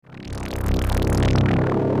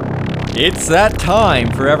It's that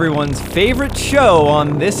time for everyone's favorite show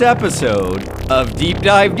on this episode of Deep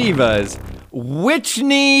Dive Divas,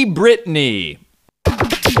 Whitney Brittany.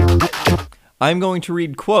 I'm going to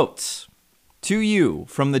read quotes to you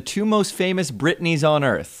from the two most famous Britneys on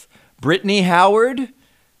earth. Brittany Howard,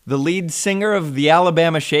 the lead singer of the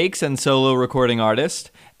Alabama Shakes and solo recording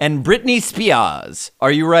artist, and Britney Spears.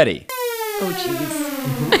 Are you ready? Oh, jeez.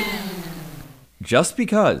 Just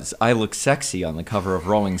because I look sexy on the cover of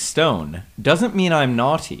Rolling Stone doesn't mean I'm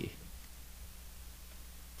naughty.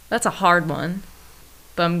 That's a hard one,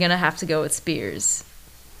 but I'm gonna have to go with Spears.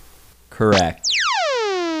 Correct.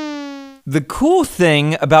 The cool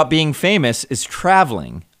thing about being famous is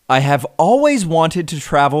traveling. I have always wanted to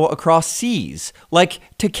travel across seas, like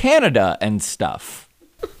to Canada and stuff.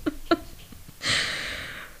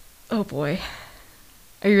 Oh boy.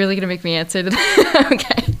 Are you really gonna make me answer to that?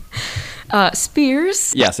 Okay.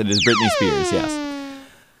 Spears? Yes, it is Britney Spears, yes.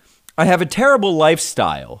 I have a terrible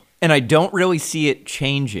lifestyle, and I don't really see it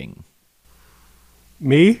changing.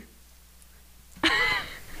 Me?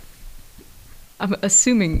 I'm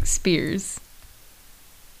assuming Spears.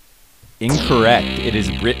 Incorrect. It is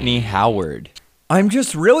Brittany Howard. I'm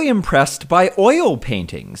just really impressed by oil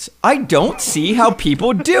paintings. I don't see how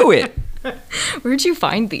people do it. Where'd you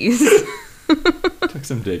find these? Took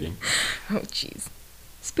some digging. Oh, jeez.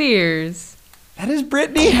 Spears. That is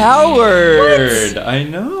Brittany Howard. What? I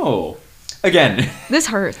know. Again, this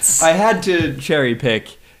hurts. I had to cherry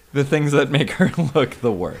pick the things that make her look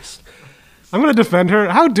the worst. I'm going to defend her.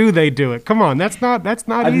 How do they do it? Come on, that's not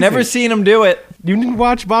I've easy. never seen them do it. You didn't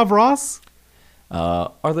watch Bob Ross?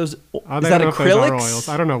 Are those, is I that don't know if those are acrylics? oils.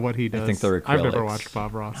 I don't know what he does. I think they're acrylics. I've never watched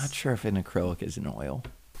Bob Ross. Not sure if an acrylic is an oil.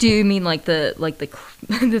 Do you mean like the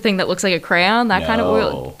the thing that looks like a crayon? That kind of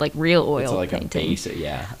oil? No. Like real oil It's like painting? a base,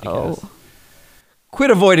 yeah. I Oh. guess. Quit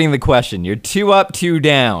avoiding the question. You're 2 up, 2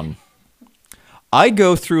 down. I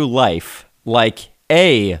go through life like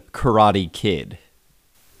a Karate Kid.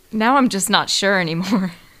 Now I'm just not sure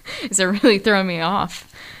anymore. Is it really throwing me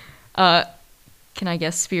off? Can I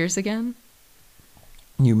guess Spears again?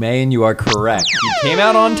 You may, and you are correct. You came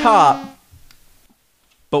out on top.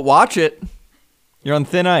 But watch it. You're on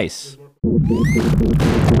thin ice.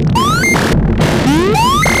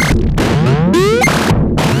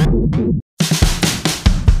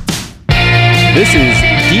 This is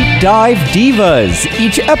Deep Dive Divas.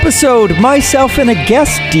 Each episode, myself and a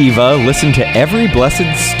guest diva listen to every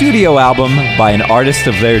blessed studio album by an artist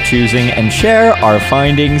of their choosing and share our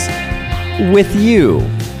findings with you.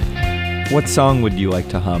 What song would you like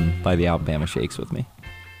to hum by the Alabama Shakes with me?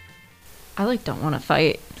 I don't want to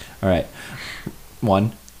fight. All right.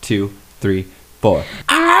 1, 2, 3, 4.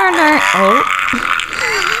 Oh.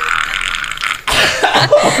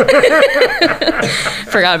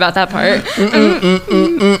 Forgot about that part.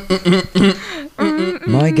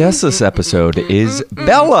 My guest this episode is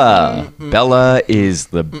Bella. Bella is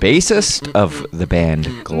the bassist of the band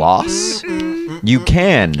Gloss. You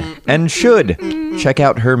can and should check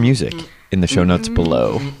out her music in the show notes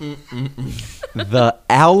below. The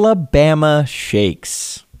Alabama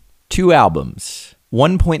Shakes. 2 albums.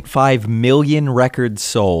 1.5 million records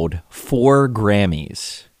sold. 4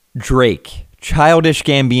 Grammys. Drake, Childish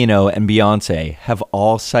Gambino, and Beyonce have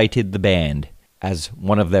all cited the band as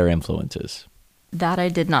one of their influences. That I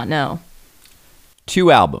did not know. 2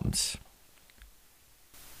 albums.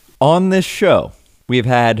 On this show, we have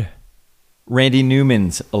had Randy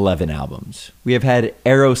Newman's 11 albums. We have had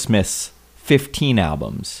Aerosmith's 15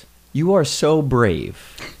 albums. You are so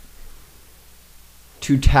brave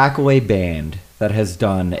to tackle a band that has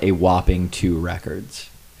done a whopping 2 records.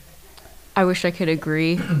 I wish I could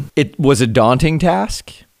agree. It was a daunting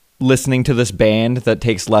task, listening to this band that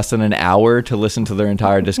takes less than an hour to listen to their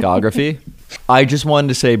entire discography. I just wanted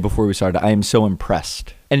to say before we started, I am so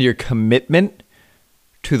impressed. And your commitment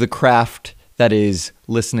to the craft that is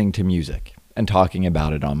listening to music and talking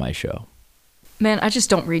about it on my show. Man, I just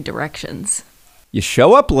don't read directions. You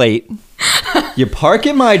show up late, you park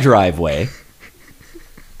in my driveway.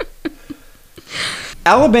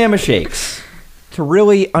 Alabama Shakes. To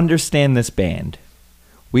really understand this band,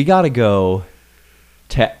 we gotta go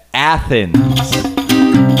to Athens.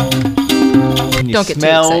 Can you Don't get too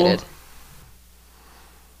smell excited.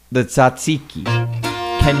 the tzatziki?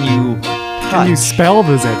 Can you touch? Can you spell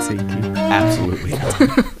the tzatziki? Absolutely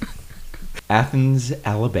not. Athens,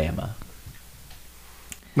 Alabama.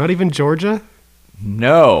 Not even Georgia?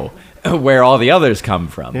 No, where all the others come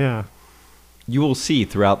from. Yeah. You will see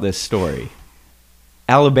throughout this story,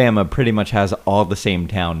 Alabama pretty much has all the same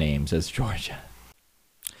town names as Georgia.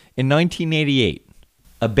 In 1988,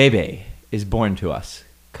 a baby is born to us,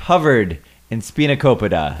 covered in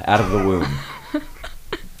spanakopita out of the womb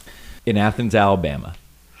in Athens, Alabama.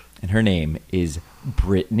 And her name is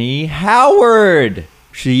Brittany Howard.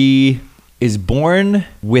 She is born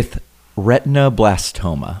with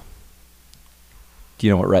retinoblastoma. Do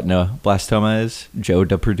you know what retinoblastoma is, Joe,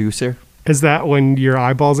 the producer? Is that when your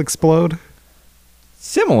eyeballs explode?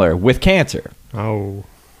 Similar, with cancer. Oh.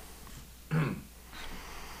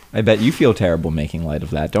 I bet you feel terrible making light of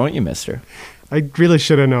that, don't you, mister? I really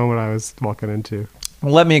should have known what I was walking into.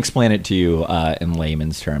 Well, let me explain it to you in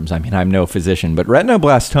layman's terms. I mean, I'm no physician, but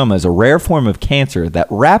retinoblastoma is a rare form of cancer that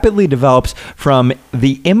rapidly develops from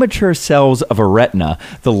the immature cells of a retina,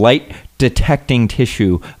 the light-detecting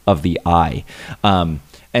tissue of the eye. And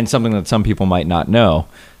something that some people might not know,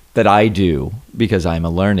 that I do because I'm a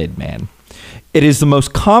learned man. It is the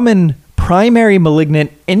most common primary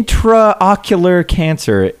malignant intraocular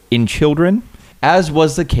cancer in children, as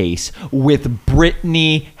was the case with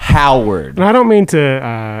Brittany Howard. And I don't mean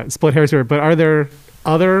to split hairs here, but are there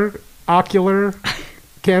other ocular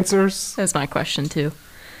cancers? That's my question, too.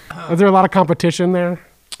 Is there a lot of competition there?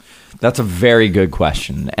 That's a very good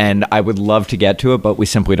question, and I would love to get to it, but we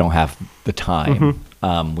simply don't have the time.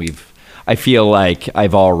 I feel like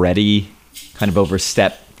I've already kind of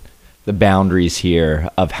overstepped the boundaries here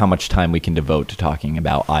of how much time we can devote to talking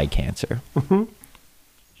about eye cancer.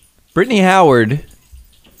 Brittany Howard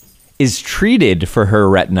is treated for her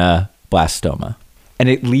retinoblastoma, and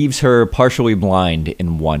it leaves her partially blind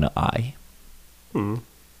in one eye.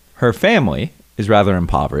 Her family is rather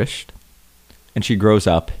impoverished, and she grows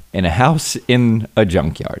up in a house in a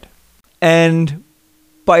junkyard. And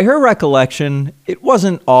by her recollection, it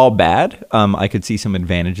wasn't all bad. I could see some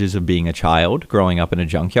advantages of being a child growing up in a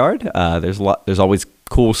junkyard. There's always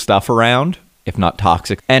cool stuff around, if not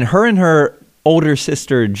toxic. And her older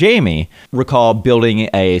sister, Jamie, recall building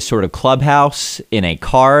a sort of clubhouse in a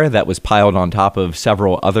car that was piled on top of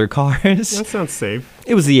several other cars. That sounds safe.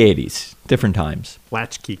 It was the 80s, different times.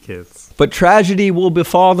 Latchkey kids. But tragedy will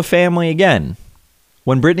befall the family again.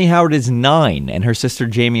 When Brittany Howard is 9 and her sister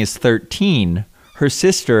Jamie is 13, her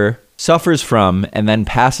sister suffers from and then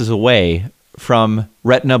passes away from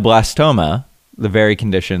retinoblastoma, the very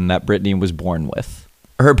condition that Brittany was born with.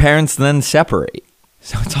 Her parents then separate.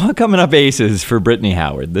 So it's all coming up aces for Brittany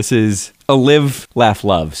Howard. This is a live, laugh,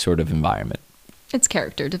 love sort of environment. It's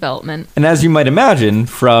character development. And as you might imagine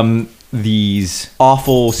from these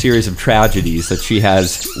awful series of tragedies that she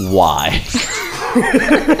has, why?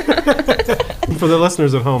 For the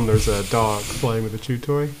listeners at home, there's a dog playing with a chew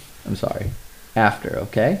toy. I'm sorry. After,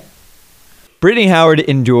 okay? Brittany Howard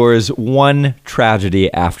endures one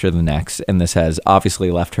tragedy after the next, and this has obviously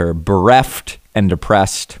left her bereft and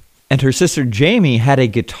depressed. And her sister Jamie had a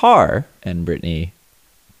guitar, and Brittany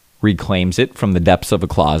reclaims it from the depths of a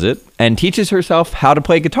closet and teaches herself how to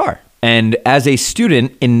play guitar. And as a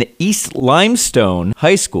student in the East Limestone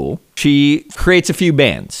High School, she creates a few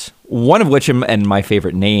bands. One of which, and my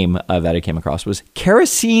favorite name that I came across, was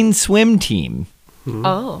Kerosene Swim Team.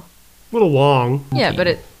 Oh. A little long. Yeah, but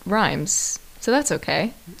it rhymes, so that's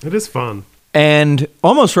okay. It is fun. And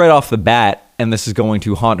almost right off the bat, and this is going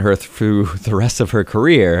to haunt her through the rest of her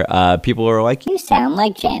career, people are like, You sound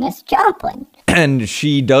like Janis Joplin. and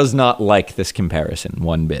she does not like this comparison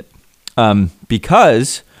one bit.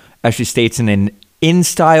 Because, as she states in an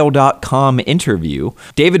InStyle.com interview,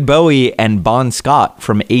 David Bowie and Bon Scott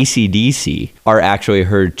from AC/DC are actually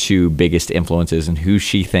her two biggest influences and who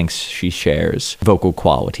she thinks she shares vocal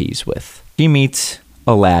qualities with. She meets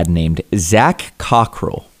a lad named Zach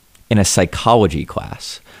Cockrell in a psychology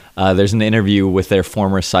class. There's an interview with their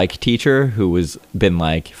former psych teacher who has been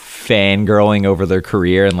like fangirling over their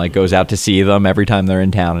career and like goes out to see them every time they're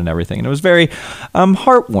in town and everything. And it was very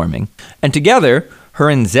heartwarming. And together,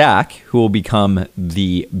 her and Zach, who will become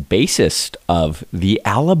the bassist of the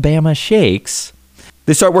Alabama Shakes,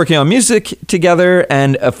 they start working on music together,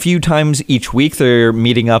 and a few times each week they're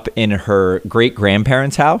meeting up in her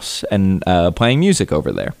great-grandparents' house and playing music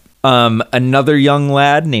over there. Another young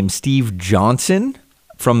lad named Steve Johnson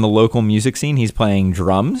from the local music scene, he's playing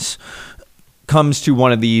drums, comes to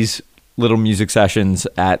one of these little music sessions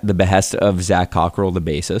at the behest of Zach Cockrell, the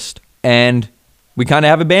bassist, and we kind of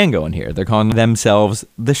have a band going here. They're calling themselves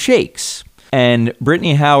the Shakes. And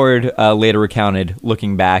Brittany Howard later recounted,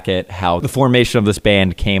 looking back at how the formation of this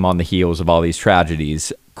band came on the heels of all these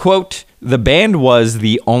tragedies. Quote, "The band was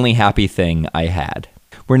the only happy thing I had.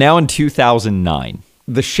 We're now in 2009.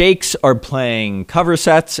 The Shakes are playing cover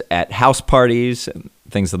sets at house parties and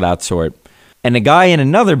things of that sort. And a guy in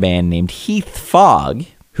another band named Heath Fogg,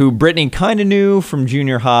 who Brittany kind of knew from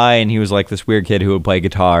junior high, and he was like this weird kid who would play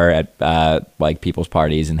guitar at like people's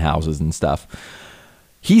parties and houses and stuff.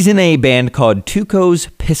 He's in a band called Tuco's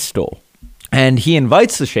Pistol. And he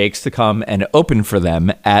invites the Shakes to come and open for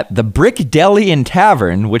them at the Brick Deli and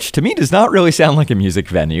Tavern, which to me does not really sound like a music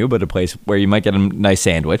venue, but a place where you might get a nice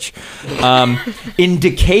sandwich, in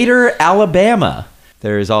Decatur, Alabama.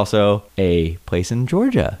 There is also a place in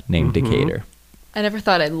Georgia named Decatur. I never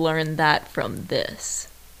thought I'd learn that from this.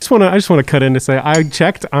 I just want to cut in to say I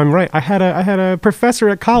checked. I'm right. I had a professor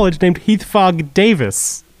at college named Heath Fogg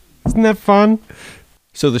Davis. Isn't that fun?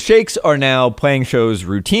 So the Shakes are now playing shows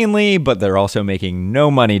routinely, but they're also making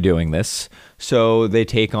no money doing this. So they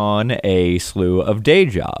take on a slew of day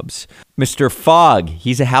jobs. Mr. Fogg,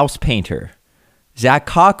 he's a house painter. Zach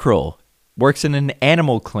Cockrell works in an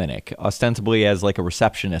animal clinic, ostensibly as like a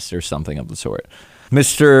receptionist or something of the sort.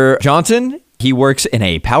 Mr. Johnson, he works in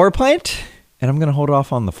a power plant, and I'm going to hold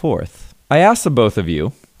off on the fourth. I asked the both of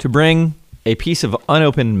you to bring a piece of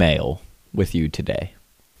unopened mail with you today.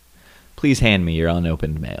 Please hand me your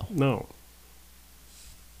unopened mail. No.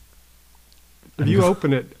 If you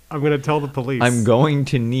open it, I'm going to tell the police. I'm going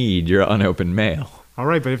to need your unopened mail. All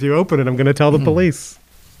right, but if you open it, I'm going to tell the police.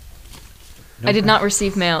 I did not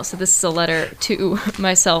receive mail, so this is a letter to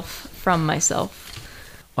myself from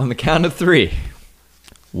myself. On the count of 3.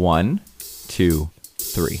 1, 2,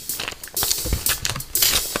 3.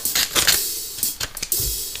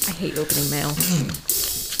 I hate opening mail.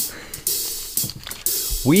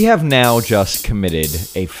 We have now just committed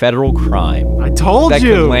a federal crime I told that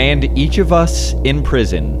you. could land each of us in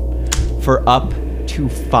prison for up to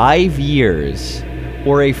 5 years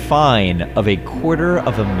or a fine of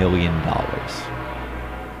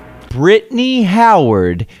 $250,000. Brittany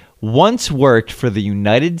Howard once worked for the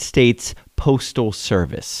United States Postal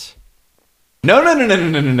Service. No. I'm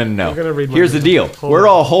gonna read my Here's the mail. deal. Hold We're on.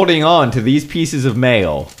 all holding on to these pieces of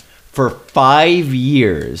mail for 5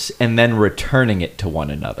 years and then returning it to one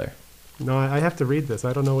another. No, I have to read this.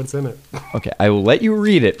 I don't know what's in it. Okay, I will let you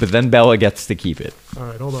read it, but then Bella gets to keep it. All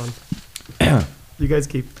right, hold on. You guys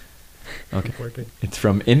keep Okay. working. It's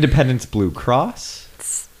from Independence Blue Cross.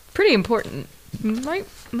 It's pretty important. Might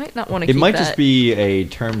not want to It keep might that. just be a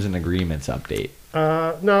terms and agreements update.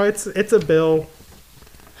 No, it's a bill.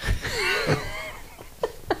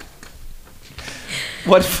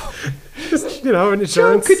 What? Just, an Joe,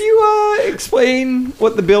 insurance. could you explain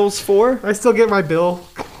what the bill's for? I still get my bill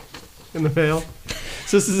in the mail.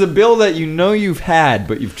 So this is a bill that you know you've had,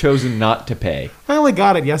 but you've chosen not to pay. I only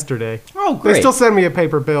got it yesterday. Oh, great. They still send me a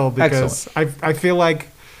paper bill because Excellent. I feel like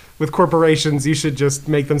with corporations, you should just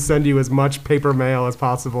make them send you as much paper mail as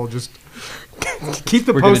possible. Just keep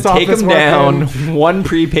the We're going post to take office them working. down one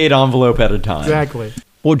prepaid envelope at a time. Exactly.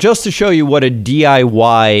 Well, just to show you what a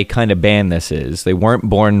DIY kind of band this is, they weren't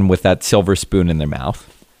born with that silver spoon in their mouth.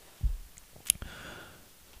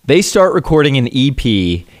 They start recording an EP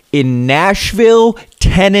in Nashville,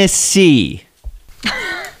 Tennessee.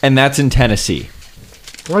 And that's in Tennessee.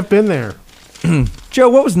 Well, I've been there. Joe,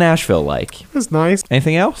 what was Nashville like? It was nice.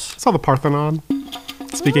 Anything else? Saw the Parthenon.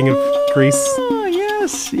 Speaking of Greece. Oh,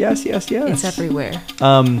 yes. It's everywhere.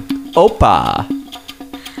 Opa.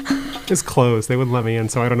 It's closed. They wouldn't let me in,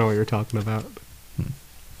 so I don't know what you're talking about.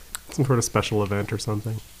 Some sort of special event or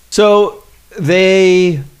something. So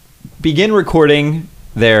they begin recording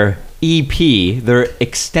their EP, their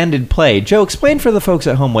extended play. Joe, explain for the folks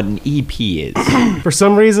at home what an EP is. For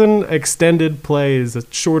some reason, extended play is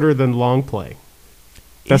shorter than long play.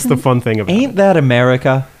 That's the fun thing about Ain't it. that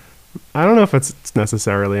America? I don't know if it's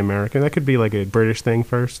necessarily American. That could be like a British thing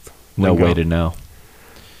first. No Lingo. way to know.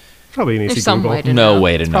 Probably an easy There's some Google. way to No know.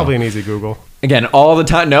 way to know. Probably an easy Google. Again, all the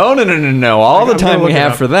time. No. All the I'm gonna time we look it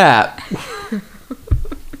have up. for that.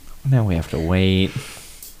 Now we have to wait.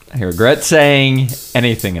 I regret saying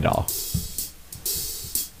anything at all.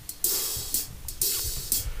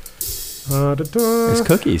 There's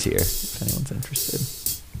cookies here, if anyone's interested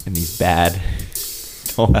in these bad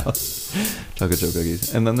Toll House chocolate chip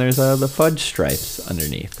cookies. And then there's the fudge stripes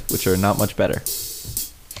underneath, which are not much better.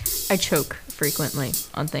 I choke frequently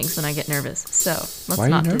on things when I get nervous, so let's Why are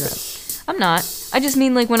you not do nervous? that. I'm not. I just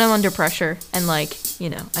mean like when I'm under pressure and like, I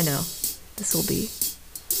know this will be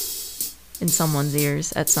in someone's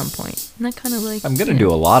ears at some point. And that kind of like I'm going to do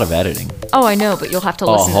a lot of editing. Oh, I know, but you'll have to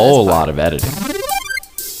A listen to whole this part. lot of editing.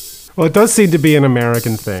 Well, it does seem to be an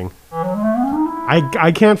American thing.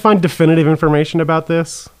 I can't find definitive information about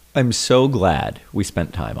this. I'm so glad we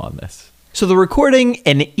spent time on this. So the recording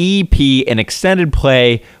an EP, an extended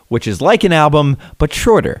play, which is like an album, but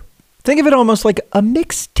shorter. Think of it almost like a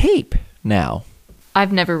mixtape now.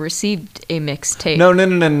 I've never received a mixtape. No.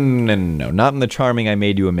 Not in the charming I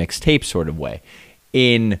made you a mixtape sort of way.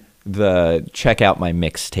 In the check out my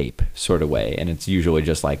mixtape sort of way, and it's usually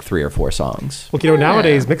just like 3 or 4 songs. Well,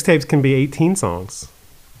 nowadays mixtapes can be 18 songs.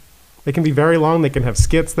 They can be very long. They can have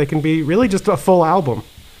skits. They can be really just a full album.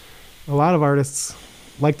 A lot of artists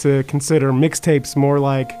like to consider mixtapes more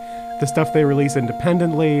like the stuff they release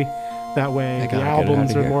independently. That way, the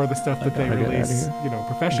albums are more the stuff that they release,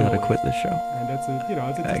 professionally. I gotta quit this show. And it's a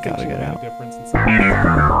distinction get and out. a difference in size.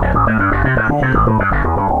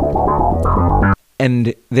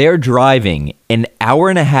 And they're driving an hour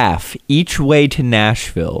and a half each way to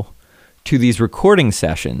Nashville to these recording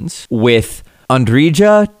sessions with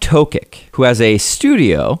Andrija Tokic, who has a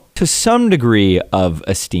studio to some degree of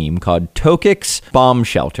esteem called Tokic's Bomb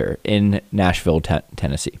Shelter in Nashville,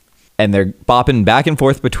 Tennessee. And they're bopping back and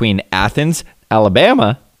forth between Athens,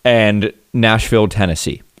 Alabama, and Nashville,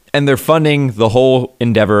 Tennessee. And they're funding the whole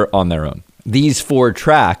endeavor on their own. These 4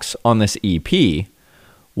 tracks on this EP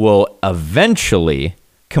will eventually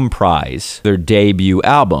comprise their debut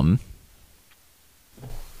album,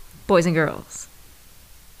 Boys and Girls.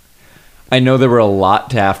 I know there were a lot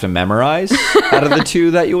to have to memorize out of the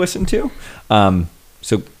 2 that you listened to.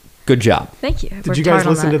 So good job. Thank you. Did you guys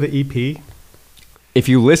listen to the EP? If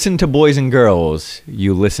you listen to Boys and Girls,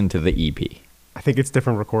 you listen to the EP. I think it's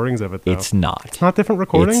different recordings of it, though. It's not. It's not different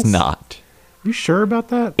recordings? It's not. You sure about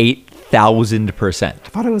that? 8,000%. I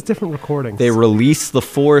thought it was different recordings. They released the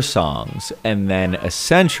 4 songs, and then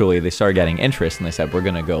essentially they started getting interest, and they said, we're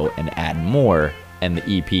going to go and add more, and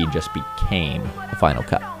the EP just became the final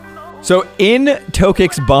cut. So in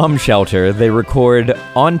Tokic's Bomb Shelter, they record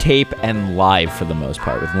on tape and live for the most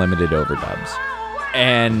part with limited overdubs.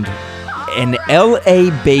 And an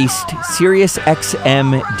LA-based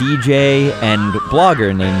SiriusXM DJ and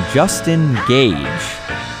blogger named Justin Gage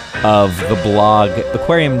of the blog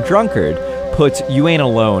Aquarium Drunkard puts You Ain't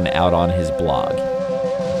Alone out on his blog. 1,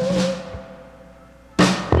 2,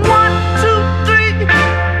 3.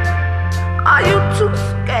 Are you too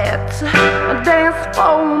scared to dance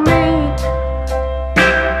for me?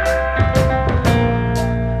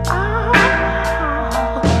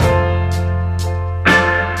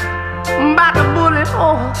 By the bullet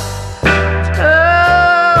hole to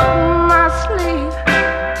my sleeve.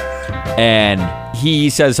 And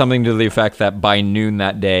he says something to the effect that by noon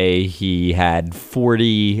that day, he had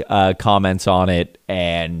 40 comments on it,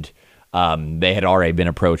 and they had already been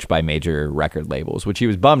approached by major record labels, which he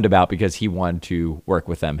was bummed about because he wanted to work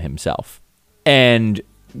with them himself. And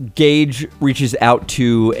Gage reaches out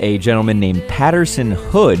to a gentleman named Patterson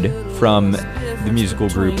Hood from the musical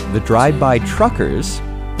group The Drive-By Truckers.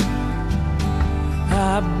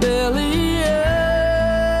 I belly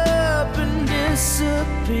up and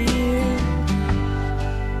disappear.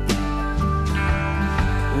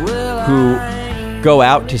 Who go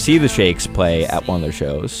out to see the Shakes play at one of their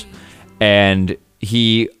shows. And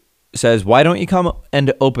he says, why don't you come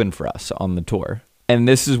and open for us on the tour? And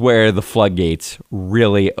this is where the floodgates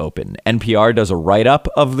really open. NPR does a write-up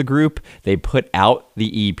of the group. They put out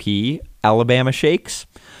the EP, Alabama Shakes.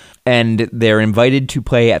 And they're invited to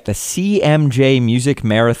play at the CMJ Music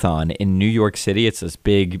Marathon in New York City. It's this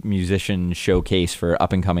big musician showcase for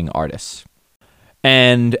up-and-coming artists.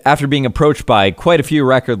 And after being approached by quite a few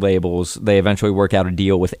record labels, they eventually work out a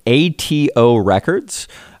deal with ATO Records,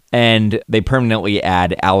 and they permanently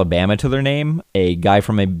add Alabama to their name. A guy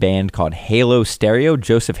from a band called Halo Stereo,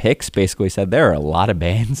 Joseph Hicks, basically said there are a lot of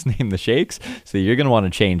bands named the Shakes, so you're going to want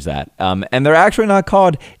to change that. And they're actually not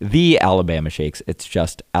called the Alabama Shakes, it's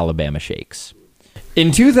just Alabama Shakes.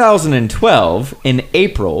 In 2012, in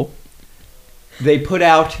April, they put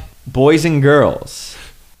out Boys and Girls.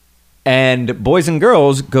 And Boys and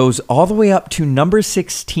Girls goes all the way up to number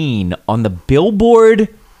 16 on the Billboard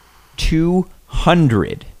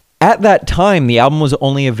 200. At that time, the album was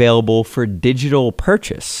only available for digital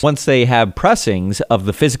purchase. Once they have pressings of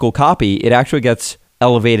the physical copy, it actually gets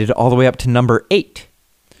elevated all the way up to number 8.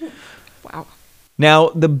 Wow. Now,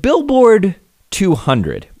 the Billboard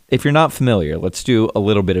 200, if you're not familiar, let's do a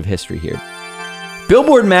little bit of history here.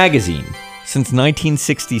 Billboard magazine, since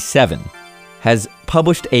 1967, has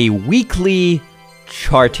published a weekly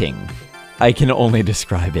charting. I can only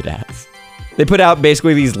describe it as. They put out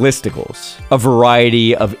basically these listicles, a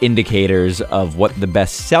variety of indicators of what the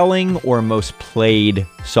best-selling or most played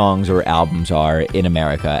songs or albums are in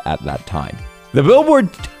America at that time. The Billboard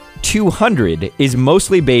 200 is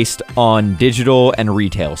mostly based on digital and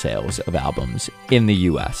retail sales of albums in the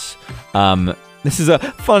US. This is a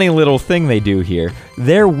funny little thing they do here.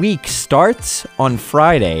 Their week starts on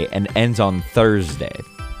Friday and ends on Thursday.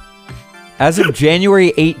 As of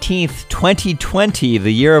January 18th, 2020,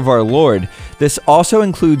 the year of our Lord, This also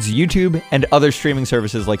includes YouTube and other streaming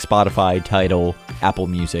services like Spotify, Tidal, Apple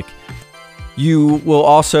Music. You will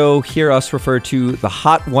also hear us refer to the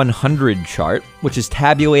Hot 100 chart, which is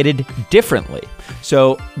tabulated differently.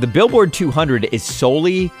 So the Billboard 200 is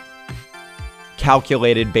solely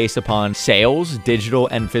calculated based upon sales, digital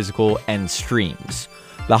and physical, and streams.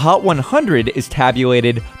 The Hot 100 is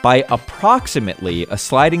tabulated by approximately a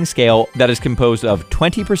sliding scale that is composed of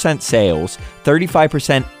 20% sales,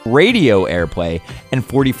 35% radio airplay, and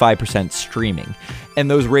 45% streaming. And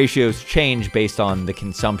those ratios change based on the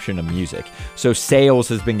consumption of music. So sales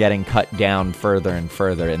has been getting cut down further and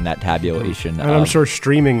further in that tabulation. And I'm sure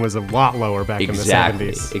streaming was a lot lower back in the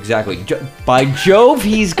 70s. Exactly. By Jove,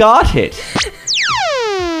 he's got it.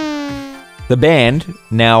 The band,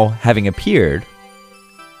 now having appeared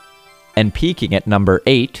and peaking at number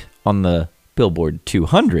 8 on the Billboard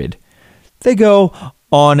 200, they go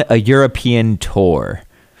on a European tour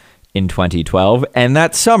in 2012, and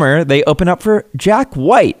that summer they open up for Jack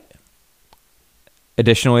White.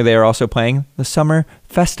 Additionally, they are also playing the summer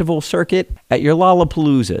festival circuit at your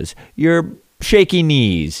Lollapaloozas, your Shaky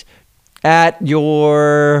Knees, at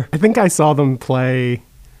your... I think I saw them play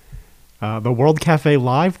the World Cafe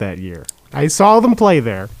Live that year. I saw them play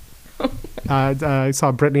there. I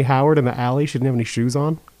saw Brittany Howard in the alley. She didn't have any shoes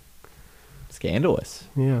on. Scandalous.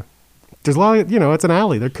 Yeah. There's a lot of, it's an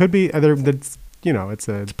alley. There could be, it's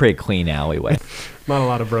a Pretty clean alleyway. not a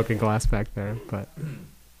lot of broken glass back there, but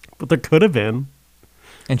there could have been.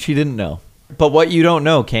 And she didn't know. But what you don't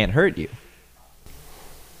know can't hurt you.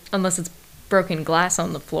 Unless it's broken glass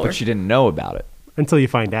on the floor. But she didn't know about it. Until you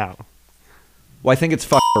find out. Well, I think it's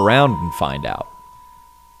fuck around and find out.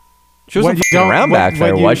 She What wasn't you fucking don't- around what- back what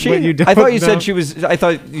there, you- was she? what you I thought you don't know. said she was. I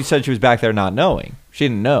thought you said she was back there not knowing. She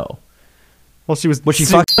didn't know. Well, she was. Was she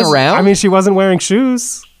fucking was- around? I mean, she wasn't wearing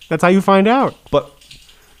shoes. That's how you find out. But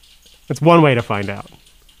That's one way to find out.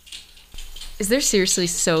 Is there seriously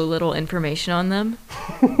so little information on them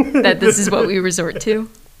that this is what we resort to?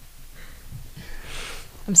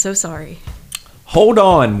 I'm so sorry. Hold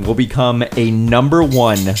On will become a number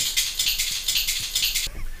one.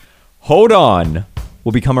 Hold On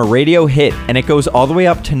will become a radio hit, and it goes all the way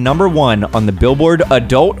up to number 1 on the Billboard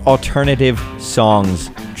Adult Alternative Songs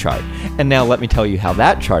chart. And now let me tell you how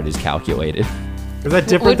that chart is calculated. Is that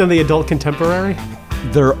different than the adult contemporary?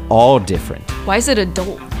 They're all different. Why is it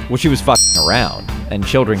adult? Well, she was fucking around, and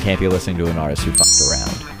children can't be listening to an artist who fucked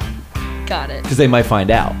around Got it. because they might find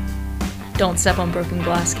out. Don't step on broken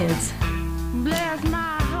glass, kids.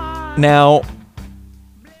 Now,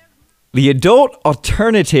 the adult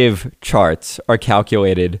alternative charts are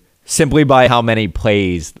calculated simply by how many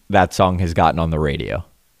plays that song has gotten on the radio.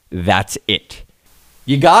 That's it.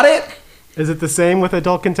 You got it? Is it the same with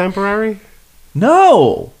adult contemporary?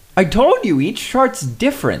 No. I told you each chart's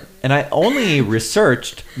different, and I only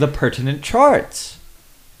researched the pertinent charts.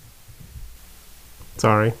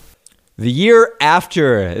 Sorry. The year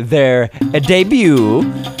after their debut,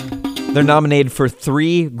 they're nominated for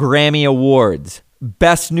 3 Grammy Awards.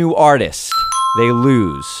 Best New Artist, they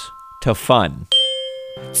lose to Fun.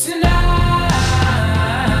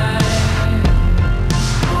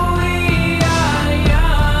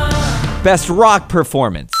 Best Rock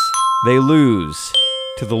Performance, they lose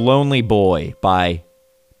to The Lonely Boy by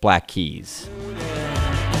Black Keys.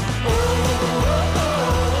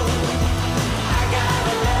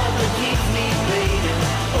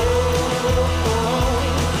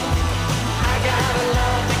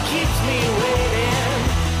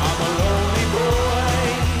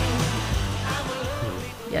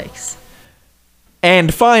 Yikes.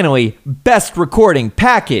 And finally, Best Recording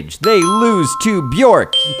Package, they lose to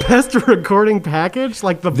Bjork. Best recording package?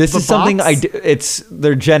 Like This the is something box? it's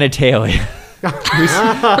their genitalia. who's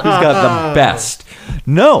got the best?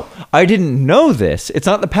 No, I didn't know this. It's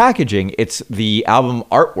not the packaging, it's the album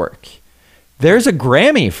artwork. There's a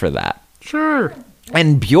Grammy for that. Sure.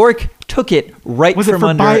 And Bjork took it right Was it from for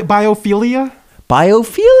under biophilia?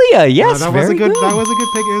 Biophilia. Yes, that very was a good. good. That was a good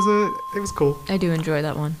pick. It was cool. I do enjoy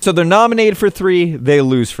that one. So they're nominated for 3, they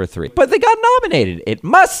lose for 3. But they got nominated. It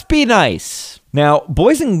must be nice. Now,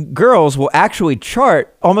 Boys and Girls will actually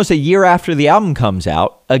chart almost a year after the album comes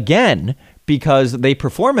out, again, because they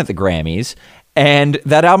perform at the Grammys, and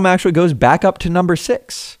that album actually goes back up to number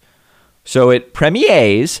 6. So it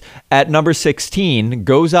premieres at number 16,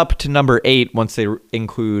 goes up to number 8 once they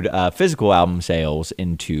include physical album sales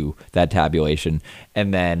into that tabulation,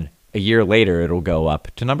 and then a year later it'll go up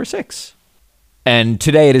to number 6. And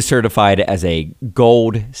today it is certified as a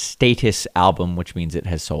gold status album, which means it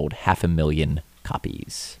has sold 500,000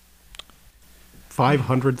 copies.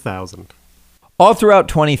 500,000. All throughout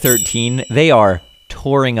 2013, they are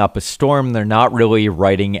touring up a storm. They're not really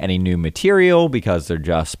writing any new material because they're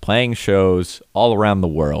just playing shows all around the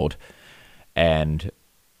world. And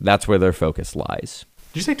that's where their focus lies.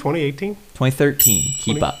 Did you say 2018? 2013,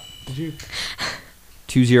 keep up. Did you?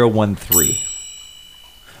 2013.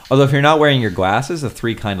 Although if you're not wearing your glasses, a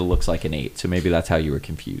 3 kind of looks like an 8. So maybe that's how you were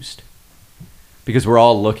confused. Because we're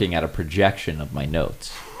all looking at a projection of my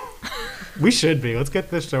notes. We should be. Let's get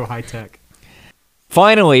this show high tech.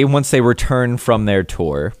 Finally, once they return from their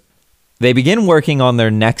tour, they begin working on their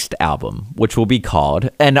next album, which will be called,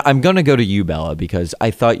 and I'm going to go to you, Bella, because I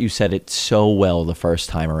thought you said it so well the first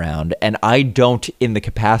time around, and I don't, in the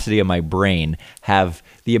capacity of my brain, have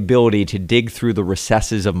the ability to dig through the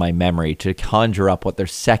recesses of my memory to conjure up what their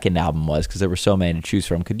second album was, because there were so many to choose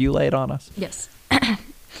from. Could you lay it on us? Yes.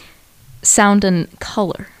 Sound and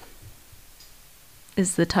Color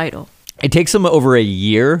is the title. It takes them over a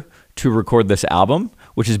year to record this album,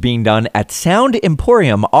 which is being done at Sound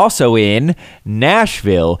Emporium, also in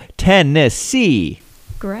Nashville, Tennessee.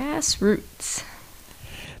 Grassroots.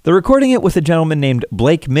 They're recording it with a gentleman named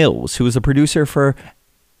Blake Mills, who was a producer for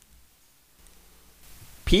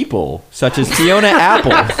people such as Fiona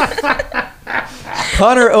Apple,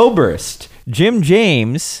 Connor Oberst, Jim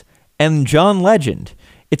James, and John Legend.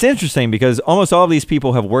 It's interesting because almost all of these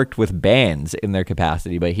people have worked with bands in their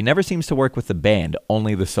capacity, but he never seems to work with the band,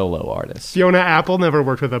 only the solo artists. Fiona Apple never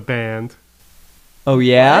worked with a band. Oh,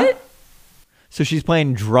 yeah? What? So she's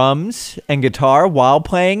playing drums and guitar while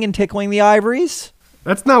playing and tickling the ivories?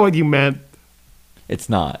 That's not what you meant. It's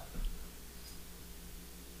not.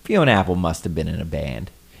 Fiona Apple must have been in a band.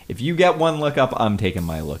 If you get one look up, I'm taking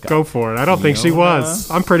my look up. Go for it. I don't think she Fiona was.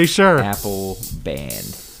 I'm pretty sure. Apple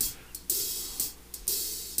band.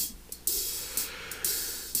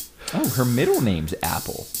 Oh, her middle name's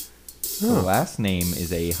Apple. Her last name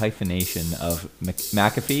is a hyphenation of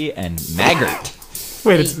McAfee and Maggart.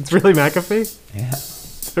 Wait, it's really McAfee? Yeah.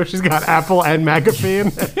 So she's got Apple and McAfee in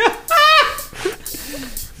there?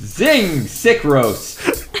 Zing! Sick roast.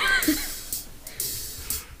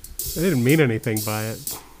 I didn't mean anything by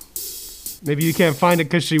it. Maybe you can't find it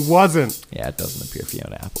because she wasn't. Yeah, it doesn't appear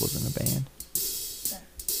Fiona Apple is in a band.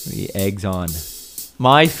 The eggs on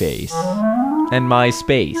my face and my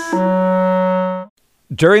space.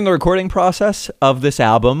 During the recording process of this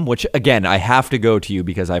album, which again, I have to go to you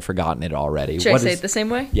because I've forgotten it already. Should I say it the same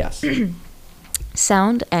way? Yes.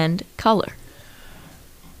 Sound and Color.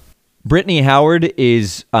 Brittany Howard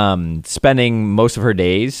is spending most of her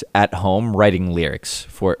days at home writing lyrics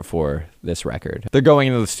for this record. They're going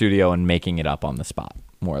into the studio and making it up on the spot,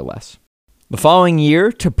 more or less. The following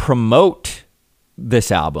year, to promote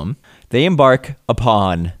this album, they embark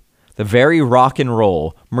upon the very rock and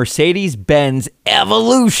roll Mercedes-Benz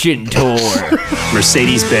Evolution Tour.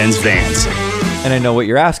 Mercedes-Benz vans. And I know what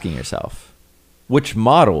you're asking yourself. Which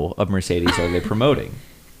model of Mercedes are they promoting?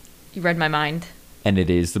 You read my mind. And it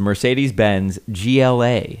is the Mercedes-Benz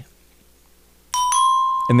GLA.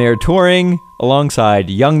 And they are touring alongside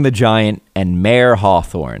Young the Giant and Mayer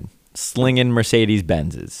Hawthorne, slinging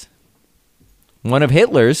Mercedes-Benzes. One of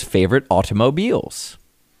Hitler's favorite automobiles.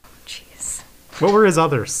 Jeez. What were his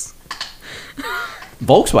others?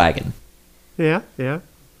 Volkswagen. Yeah.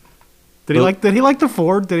 Did he like the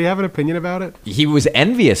Ford? Did he have an opinion about it? He was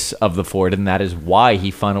envious of the Ford, and that is why he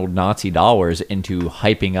funneled Nazi dollars into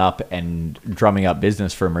hyping up and drumming up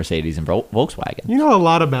business for Mercedes and Volkswagen. You know a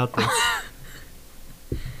lot about this.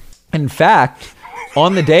 In fact,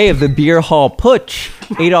 on the day of the beer hall putsch,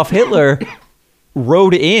 Adolf Hitler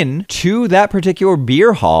rode in to that particular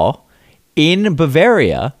beer hall in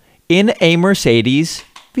Bavaria in a Mercedes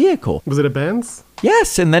vehicle. Was it a Benz?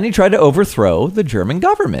 Yes, and then he tried to overthrow the German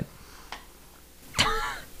government.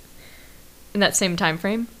 In that same time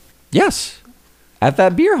frame? Yes, at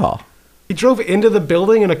that beer hall. He drove into the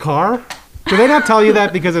building in a car? Do they not tell you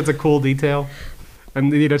that because it's a cool detail?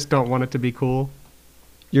 And you just don't want it to be cool?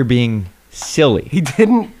 You're being silly. He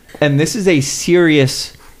didn't. And this is a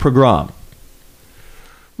serious pogrom.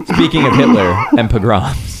 Speaking of Hitler and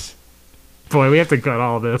pogroms. Boy, we have to cut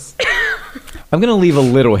all this. I'm going to leave a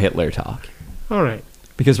little Hitler talk. All right.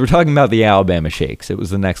 Because we're talking about the Alabama Shakes. It was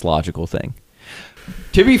the next logical thing.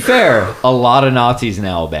 To be fair, a lot of Nazis in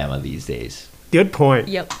Alabama these days. Good point.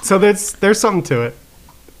 Yep. So there's something to it.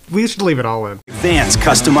 We should leave it all in. Vans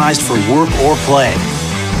customized for work or play.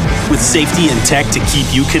 With safety and tech to keep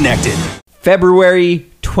you connected. February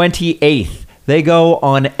 28th, they go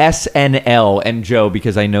on SNL. And Joe,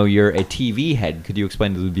 because I know you're a TV head, could you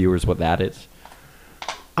explain to the viewers what that is?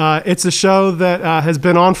 It's a show that has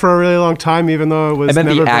been on for a really long time, even though it was I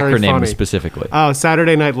meant never the very acronym funny. specifically. Oh,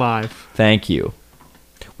 Saturday Night Live. Thank you.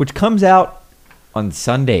 Which comes out on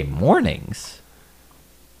Sunday mornings.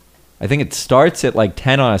 I think it starts at like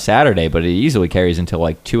 10 on a Saturday, but it easily carries until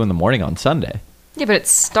like 2 in the morning on Sunday. Yeah, but it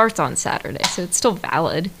starts on Saturday, so it's still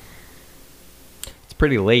valid. It's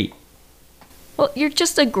pretty late. Well, you're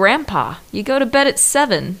just a grandpa. You go to bed at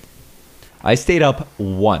 7. I stayed up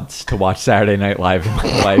once to watch Saturday Night Live in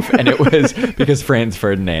my life, and it was because Franz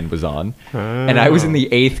Ferdinand was on. And I was in the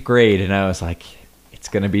 8th grade, and I was like, it's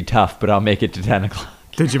going to be tough, but I'll make it to 10 o'clock.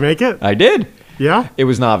 Did you make it? I did. Yeah? It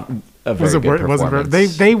was not a very good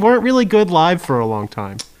performance. They weren't really good live for a long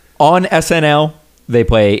time. On SNL, they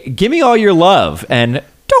play Gimme All Your Love and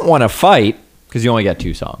Don't Want to Fight, because you only get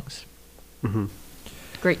 2 songs. Mm-hmm.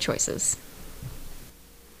 Great choices.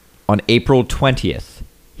 On April 20th,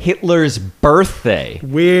 Hitler's Birthday.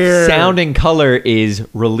 Weird. Sound and Color is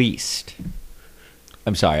released.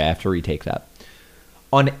 I'm sorry, I have to retake that.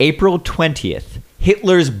 On April 20th,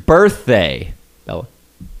 Hitler's Birthday, Bella,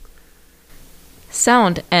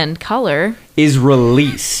 Sound and Color is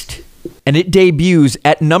released. And it debuts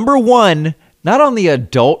at number 1, not on the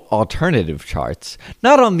adult alternative charts,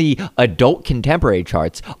 not on the adult contemporary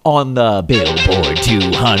charts, on the Billboard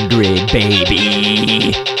 200,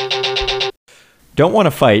 baby. Don't Want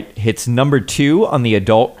to Fight hits number 2 on the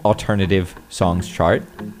adult alternative songs chart,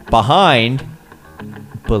 behind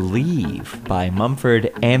Believe by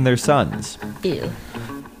Mumford and Their Sons. Ew.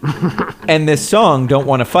 And this song, Don't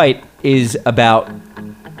Want to Fight, is about,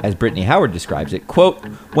 as Brittany Howard describes it, quote,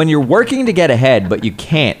 when you're working to get ahead, but you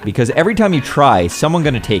can't because every time you try, someone's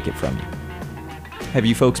going to take it from you. Have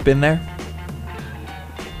you folks been there?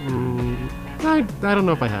 I don't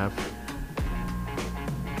know if I have.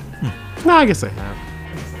 No, I guess I have.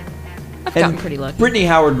 I've gotten pretty lucky. Brittany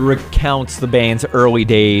Howard recounts the band's early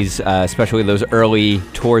days, especially those early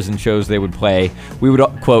tours and shows they would play. We would,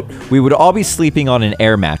 quote, we would all be sleeping on an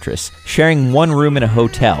air mattress, sharing one room in a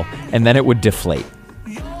hotel, and then it would deflate.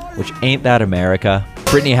 Which ain't that America?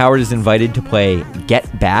 Brittany Howard is invited to play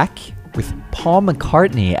Get Back with Paul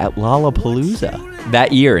McCartney at Lollapalooza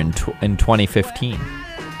that year in 2015.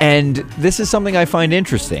 And this is something I find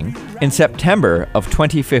interesting. In September of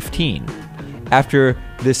 2015, after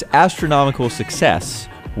this astronomical success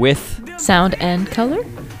with Sound and Color?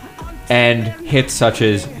 And hits such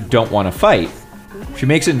as Don't Want to Fight, she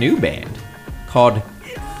makes a new band called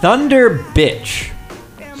Thunder Bitch.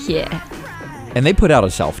 Yeah. And they put out a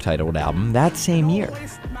self-titled album that same year.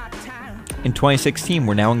 In 2016,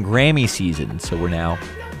 we're now in Grammy season, so we're now,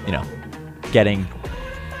 getting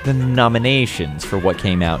the nominations for what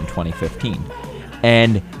came out in 2015.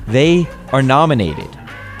 And they are nominated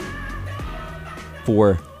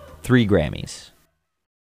for 3 Grammys.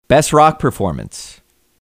 Best Rock Performance,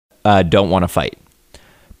 Don't Want to Fight.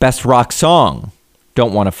 Best Rock Song,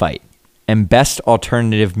 Don't Want to Fight. And Best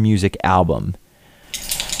Alternative Music Album.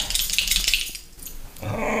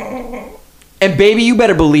 And baby, you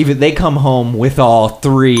better believe it, they come home with all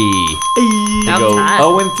 3. They go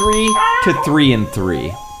 0-3 to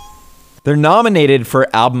 3-3. They're nominated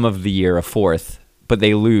for Album of the Year, a 4th, but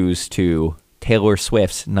they lose to Taylor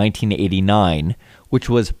Swift's 1989, which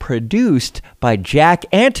was produced by Jack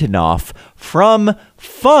Antonoff from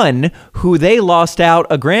Fun, who they lost out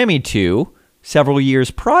a Grammy to several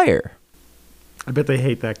years prior. I bet they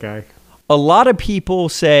hate that guy. A lot of people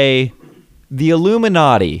say the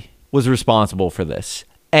Illuminati was responsible for this.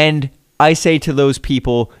 And I say to those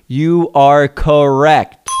people, you are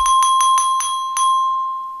correct.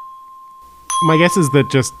 My guess is that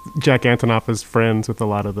just Jack Antonoff is friends with a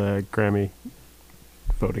lot of the Grammy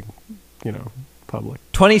voting, public.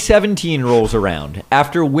 2017 rolls around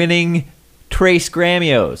after winning Trace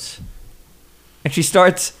Grammys. And she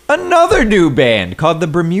starts another new band called the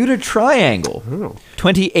Bermuda Triangle. Oh.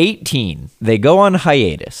 2018, they go on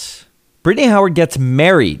hiatus. Brittany Howard gets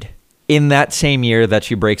married in that same year that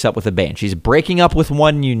she breaks up with the band. She's breaking up with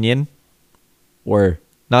one union, or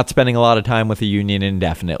not spending a lot of time with a union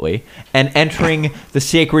indefinitely, and entering the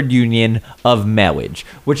sacred union of marriage,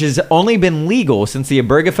 which has only been legal since the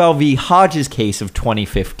Obergefell v. Hodges case of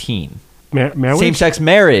 2015. Marriage? Same-sex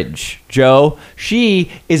marriage, Joe.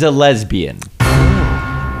 She is a lesbian.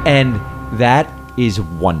 And that is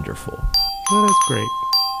wonderful. That is great.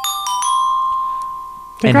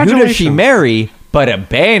 And who does she marry but a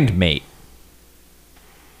bandmate?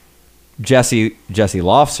 Jesse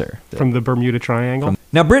Lofser. From the Bermuda Triangle?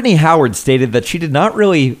 Now, Brittany Howard stated that she did not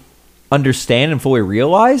really understand and fully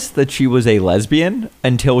realize that she was a lesbian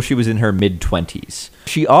until she was in her mid-20s.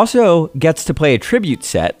 She also gets to play a tribute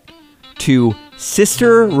set to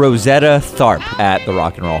Sister Rosetta Tharpe at the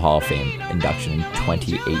Rock and Roll Hall of Fame induction in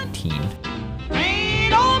 2018.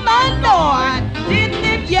 Rain on my Lord, didn't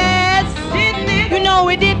it? Yes, didn't it? You know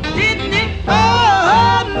it did, didn't it?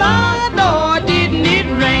 Oh, my Lord, didn't it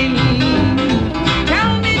rain?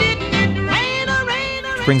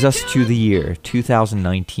 brings us to the year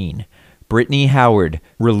 2019. Brittany Howard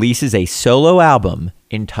releases a solo album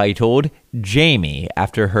entitled Jamie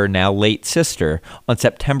after her now late sister on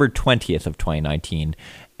September 20th of 2019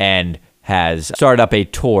 and has started up a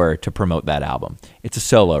tour to promote that album. It's a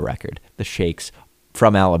solo record. The Shakes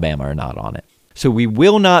from Alabama are not on it. So we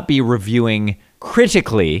will not be reviewing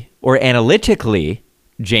critically or analytically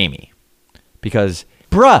Jamie because,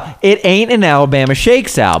 bruh, it ain't an Alabama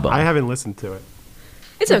Shakes album. I haven't listened to it.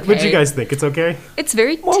 It's okay. What do you guys think? It's okay? It's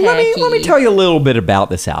very Well, tacky. let me tell you a little bit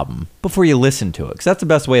about this album before you listen to it, because that's the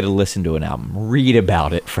best way to listen to an album. Read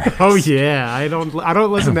about it first. Oh yeah, I don't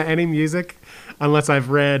listen to any music unless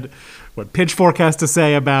I've read what Pitchfork has to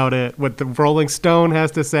say about it, what the Rolling Stone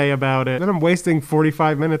has to say about it. Then I'm wasting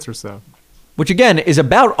 45 minutes or so. Which, again, is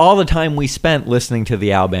about all the time we spent listening to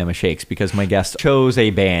the Alabama Shakes, because my guest chose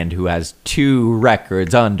a band who has 2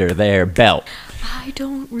 records under their belt. I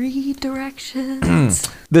don't read directions.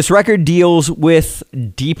 This record deals with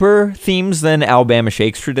deeper themes than Alabama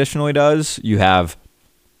Shakes traditionally does. You have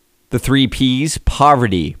the 3 Ps,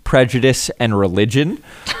 poverty, prejudice, and religion,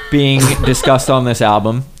 being discussed on this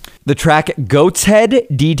album. The track Goat's Head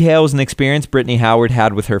details an experience Brittany Howard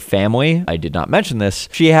had with her family. I did not mention this.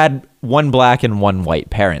 She had 1 black and 1 white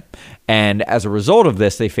parent. And as a result of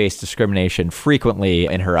this, they faced discrimination frequently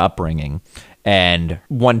in her upbringing. And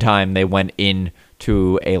one time they went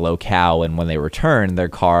into a locale, and when they returned, their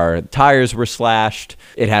car tires were slashed.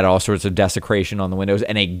 It had all sorts of desecration on the windows,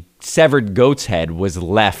 and a severed goat's head was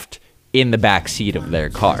left in the back seat of their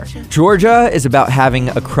car. Georgia is about having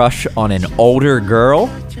a crush on an older girl.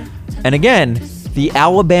 And again, the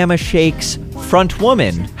Alabama Shakes front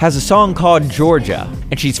woman has a song called Georgia,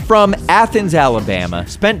 and she's from Athens, Alabama,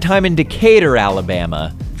 spent time in Decatur,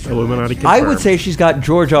 Alabama. Illuminati confirmed. I would say she's got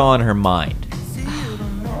Georgia on her mind.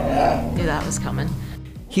 Knew that was coming.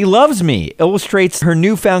 He loves me illustrates her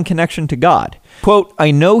newfound connection to God. Quote,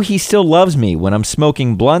 I know he still loves me when I'm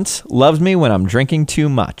smoking blunts, loves me when I'm drinking too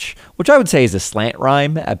much, which I would say is a slant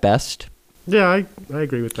rhyme at best. Yeah, I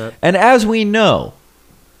agree with that. And as we know,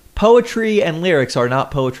 poetry and lyrics are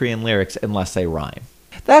not poetry and lyrics unless they rhyme.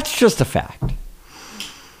 That's just a fact.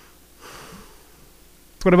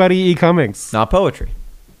 What about E.E. Cummings? Not poetry.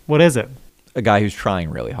 What is it? A guy who's trying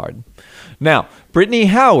really hard. Now, Brittany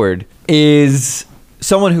Howard is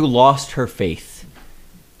someone who lost her faith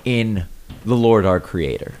in the Lord our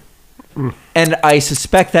Creator. And I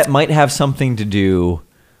suspect that might have something to do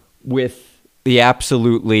with the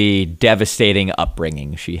absolutely devastating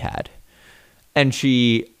upbringing she had. And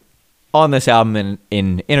she, on this album and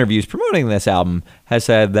in interviews promoting this album, has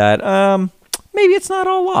said that maybe it's not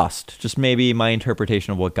all lost. Just maybe my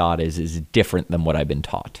interpretation of what God is different than what I've been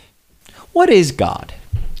taught. What is God?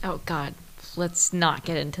 Oh, God. Let's not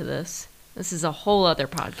get into this. This is a whole other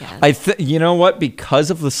podcast. You know what? Because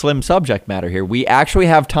of the slim subject matter here, we actually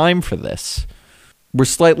have time for this. We're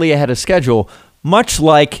slightly ahead of schedule, much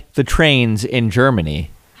like the trains in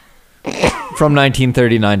Germany from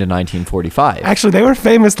 1939 to 1945. Actually, they were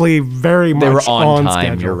famously very much They were on time.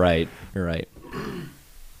 schedule. You're right. You're right.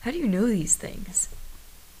 How do you know these things?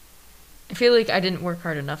 I feel like I didn't work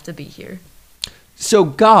hard enough to be here. So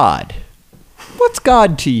God, what's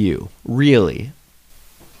God to you, really?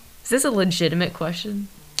 Is this a legitimate question?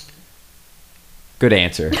 Good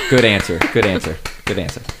answer. Good answer. Good answer. Good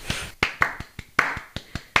answer.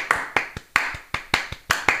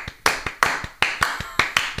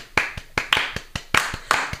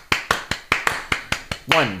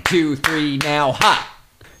 One, two, three, now, ha!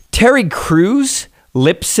 Terry Crews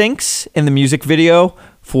lip syncs in the music video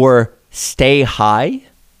for Stay High.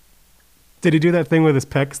 Did he do that thing with his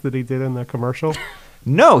pecs that he did in the commercial?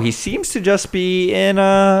 No, he seems to just be in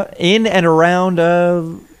and around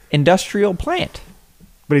a industrial plant.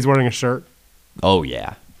 But he's wearing a shirt. Oh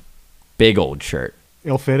yeah, big old shirt,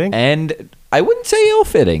 Ill-fitting? and I wouldn't say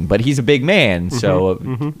ill-fitting, but he's a big man,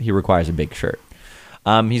 so he requires a big shirt.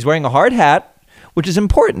 He's wearing a hard hat, which is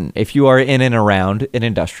important if you are in and around an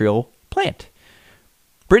industrial plant.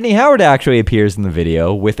 Brittany Howard actually appears in the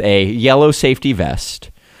video with a yellow safety vest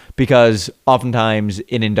because oftentimes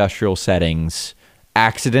in industrial settings,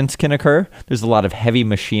 accidents can occur. There's a lot of heavy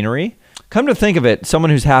machinery. Come to think of it, someone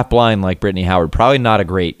who's half blind like Brittany Howard, probably not a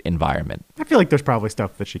great environment. I feel like there's probably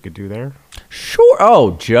stuff that she could do there. Sure.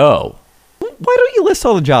 Oh, Joe. Why don't you list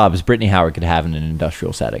all the jobs Brittany Howard could have in an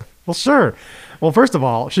industrial setting? Well, sure. Well, first of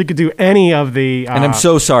all, she could do any of the... And I'm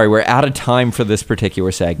so sorry, we're out of time for this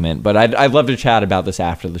particular segment, but I'd love to chat about this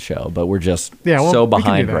after the show, but we're just Yeah, well, so we can do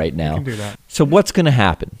behind that. right We now. can do that. So what's going to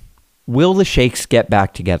happen? Will the Shakes get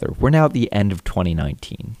back together? We're now at the end of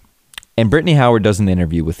 2019. And Brittany Howard does an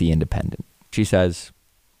interview with The Independent. She says,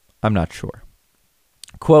 I'm not sure.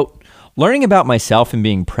 Quote, learning about myself and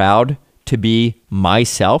being proud to be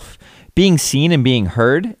myself, being seen and being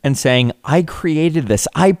heard, and saying, I created this,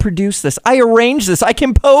 I produced this, I arranged this, I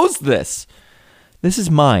composed this. This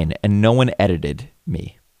is mine, and no one edited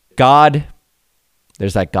me. God,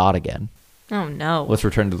 there's that God again. Oh, no. Let's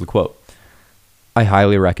return to the quote. I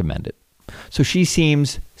highly recommend it. So she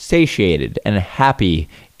seems satiated and happy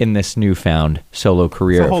in this newfound solo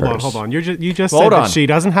career. So hold of hers. on. You just said that she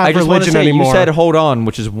doesn't have religion anymore. You said hold on,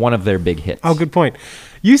 which is one of their big hits. Oh, good point.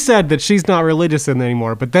 You said that she's not religious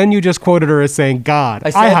anymore, but then you just quoted her as saying God.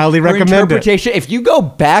 I highly her recommend interpretation, if you go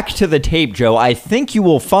back to the tape, Joe, I think you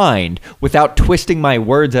will find, without twisting my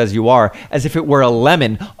words as you are, as if it were a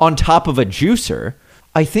lemon on top of a juicer,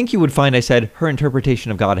 I think you would find I said her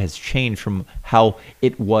interpretation of God has changed from how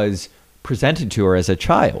it was presented to her as a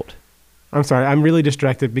child. I'm sorry, I'm really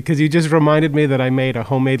distracted because you just reminded me that I made a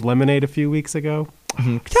homemade lemonade a few weeks ago.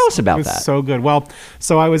 Mm-hmm. Tell us about it was that. So good. Well,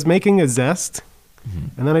 so I was making a zest,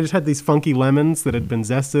 and then I just had these funky lemons that had been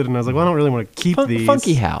zested, and I was like, well, I don't really want to keep these.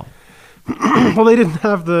 Funky how? Well, they didn't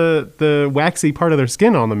have the waxy part of their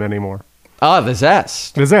skin on them anymore. Ah, the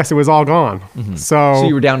zest. The zest, it was all gone. So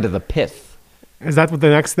you were down to the pith. Is that what the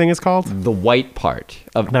next thing is called? The white part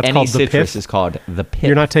of That's any called the citrus pith? is called the pith.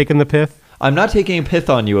 You're not taking the pith? I'm not taking a pith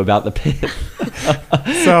on you about the pith.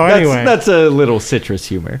 So anyway. That's a little citrus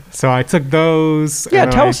humor. So I took those. Yeah,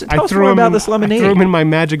 and tell us more about this lemonade. I threw them in my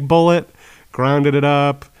magic bullet, grounded it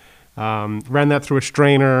up, ran that through a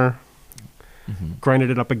strainer, grinded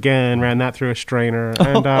it up again, ran that through a strainer,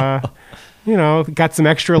 and got some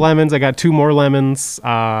extra lemons. I got 2 more lemons.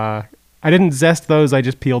 I didn't zest those. I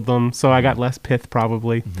just peeled them, so I got less pith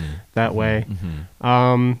probably that way.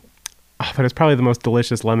 But it's probably the most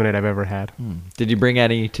delicious lemonade I've ever had. Did you bring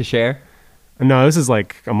any to share? No, this is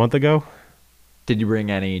like a month ago. Did you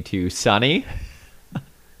bring any to Sunny?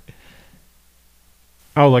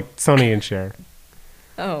 Oh, like Sonny and Cher.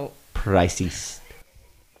 Oh. Pricey.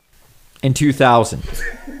 In 2000,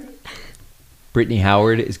 Brittany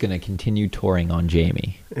Howard is going to continue touring on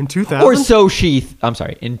Jamie. In 2000? Or so she... I'm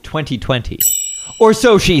sorry, in 2020. Or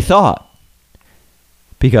so she thought.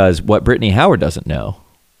 Because what Brittany Howard doesn't know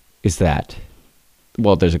is that,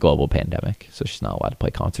 well, there's a global pandemic, so she's not allowed to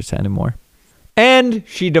play concerts anymore. And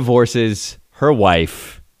she divorces her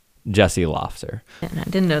wife, Jessie Lofter. And I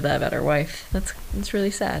didn't know that about her wife. That's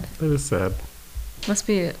really sad. It was sad. Must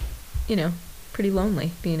be, pretty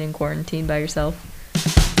lonely being in quarantine by yourself.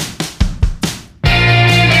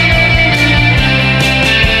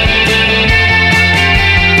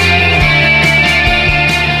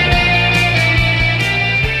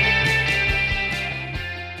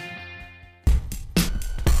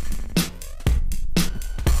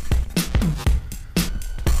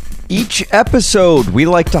 Each episode, we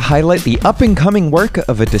like to highlight the up-and-coming work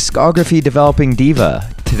of a discography-developing diva.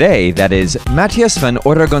 Today, that is Matias Van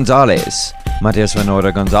Ora Gonzalez. Matias Van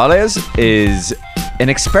Ora Gonzalez is an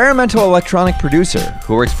experimental electronic producer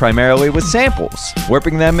who works primarily with samples,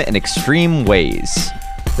 warping them in extreme ways.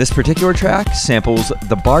 This particular track samples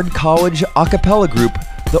the Bard College a cappella group,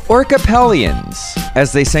 the Orcapellians,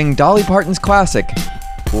 as they sang Dolly Parton's classic,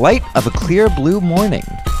 Light of a Clear Blue Morning.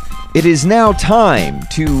 It is now time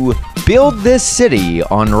to build this city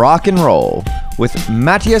on rock and roll with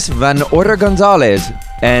Matias Van Ora Gonzalez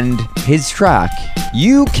and his track,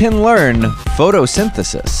 You Can Learn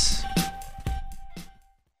Photosynthesis.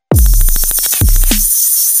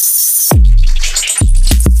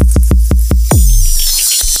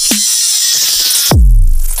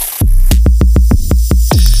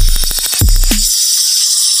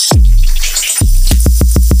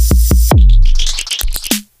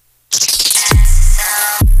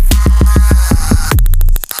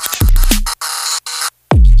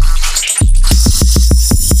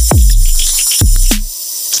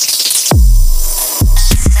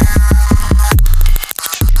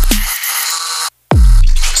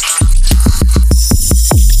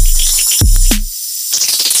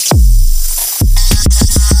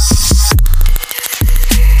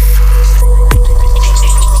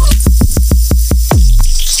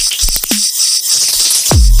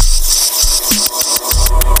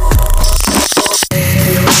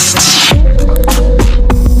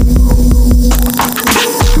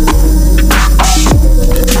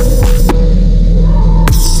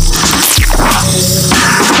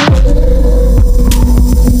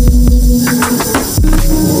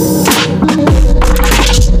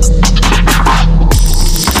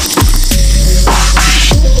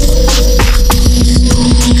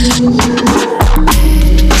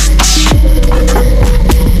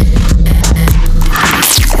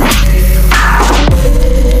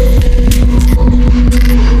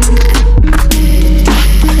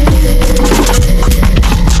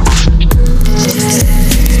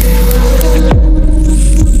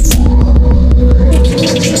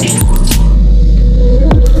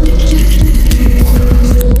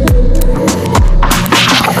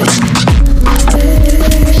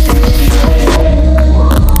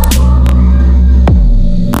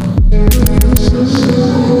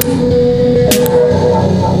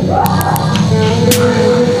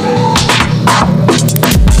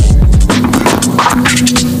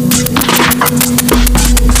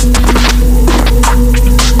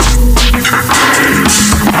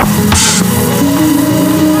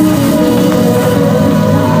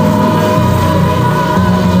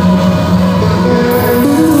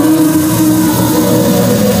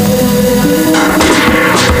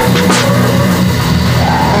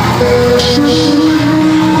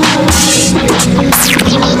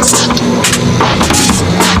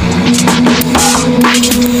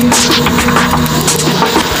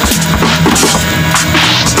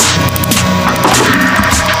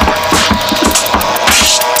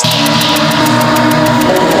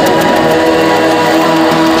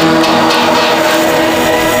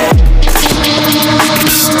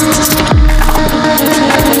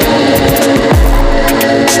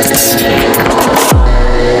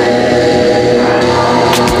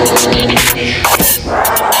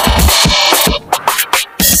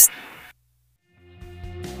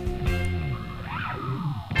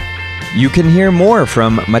 You can hear more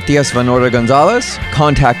from Matias Vanora Gonzalez.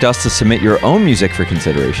 Contact us to submit your own music for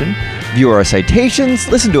consideration, view our citations,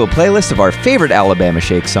 listen to a playlist of our favorite Alabama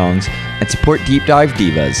Shake songs, and support Deep Dive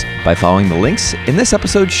Divas by following the links in this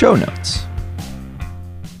episode's show notes.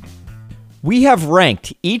 We have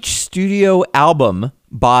ranked each studio album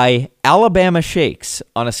by Alabama Shakes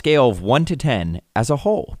on a scale of 1 to 10 as a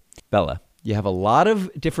whole. Bella, you have a lot of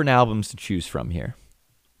different albums to choose from here.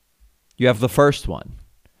 You have the first one.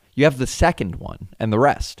 You have the second one and the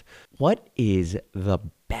rest. What is the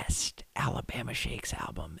best Alabama Shakes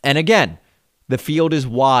album? And again, the field is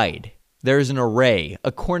wide. There's an array,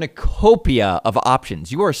 a cornucopia of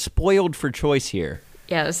options. You are spoiled for choice here.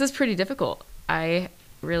 Yeah, this is pretty difficult. I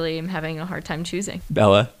really am having a hard time choosing.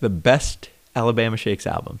 Bella, the best Alabama Shakes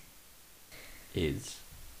album is?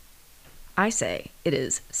 I say it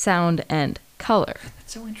is Sound and Color.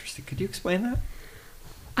 That's so interesting. Could you explain that?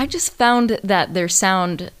 I just found that their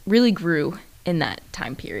sound really grew in that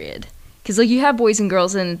time period. Because like you have Boys and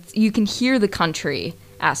Girls and you can hear the country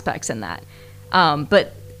aspects in that.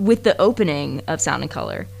 But with the opening of Sound and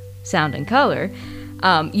Color,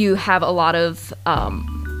 you have a lot of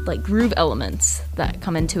like groove elements that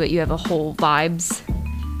come into it. You have a whole vibes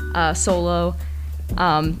solo.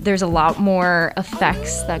 There's a lot more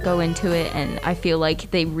effects that go into it, and I feel like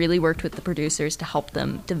they really worked with the producers to help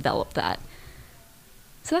them develop that.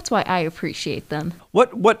 So that's why I appreciate them.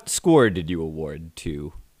 What score did you award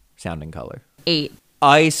to Sound and Color? 8.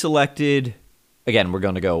 I selected, again, we're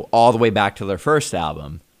going to go all the way back to their first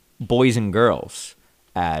album, Boys and Girls,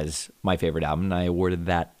 as my favorite album, and I awarded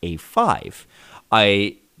that a 5.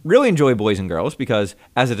 I really enjoy Boys and Girls because,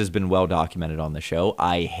 as it has been well documented on the show,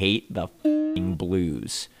 I hate the f***ing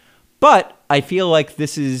blues. But I feel like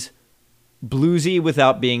this is bluesy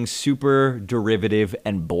without being super derivative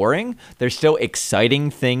and boring. There's still exciting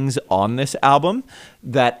things on this album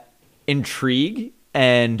that intrigue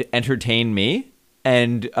and entertain me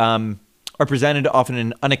and are presented often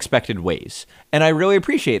in unexpected ways. And I really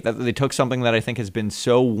appreciate that they took something that I think has been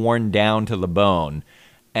so worn down to the bone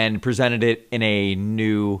and presented it in a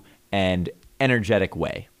new and energetic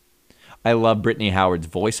way. I love Brittany Howard's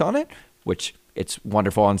voice on it, which it's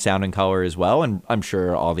wonderful on Sound and Color as well, and I'm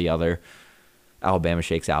sure all the other Alabama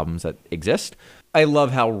Shakes albums that exist. I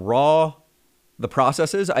love how raw the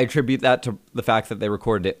process is. I attribute that to the fact that they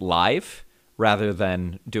recorded it live rather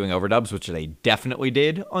than doing overdubs, which they definitely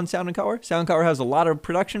did on Sound and Color. Sound and Color has a lot of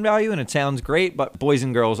production value and it sounds great, but Boys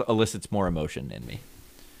and Girls elicits more emotion in me.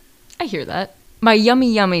 I hear that. My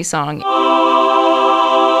yummy yummy song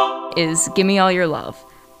is Gimme All Your Love.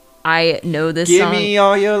 I know this song. Gimme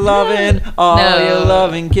all your lovin', your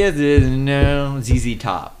lovin' kisses, no. ZZ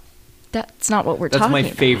Top. That's not what we're talking about.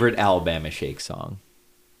 That's my favorite Alabama Shake song,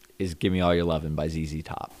 is Gimme All Your Lovin' by ZZ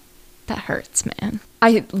Top. That hurts, man.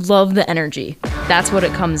 I love the energy. That's what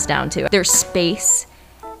it comes down to. There's space,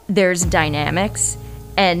 there's dynamics,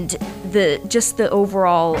 and the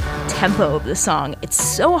overall tempo of the song. It's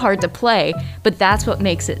so hard to play, but that's what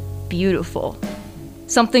makes it beautiful.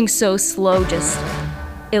 Something so slow just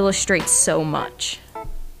illustrates so much.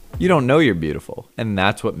 You don't know you're beautiful, and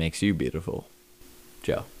that's what makes you beautiful.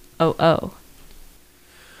 Joe. Oh.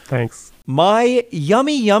 Thanks. My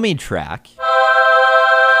yummy yummy track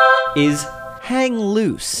is Hang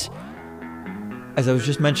Loose. As I was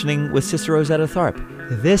just mentioning with Sister Rosetta Tharpe,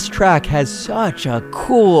 this track has such a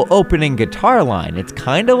cool opening guitar line. It's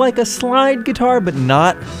kind of like a slide guitar, but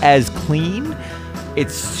not as clean.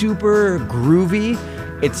 It's super groovy.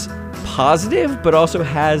 It's positive, but also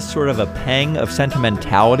has sort of a pang of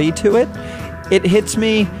sentimentality to it. It hits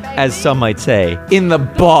me, as some might say, in the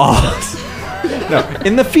balls. No,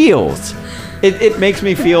 in the feels. It makes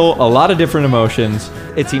me feel a lot of different emotions.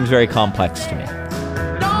 It seems very complex to me.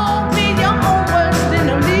 Don't be your own worst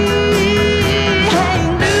enemy.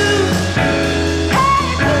 Hang loose, hang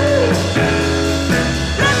loose.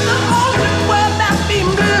 Let the whole world not be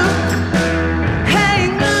blue.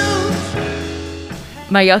 Hang loose.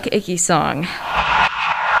 My Yuck Icky song.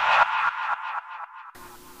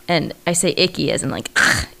 And I say icky as in like,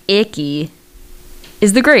 icky,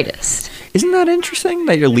 is the greatest. Isn't that interesting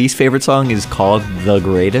that your least favorite song is called The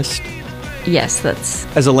Greatest? Yes, that's...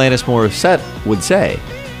 As Alanis Morissette would say.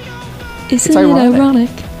 Isn't ironic.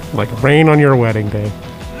 Like rain on your wedding day.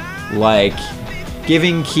 Like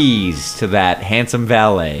giving keys to that handsome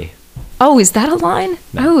valet. Oh, is that a line?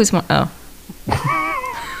 I always want... Oh.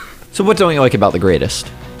 So what don't you like about The Greatest?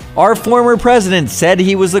 Our former president said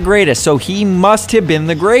he was the greatest, so he must have been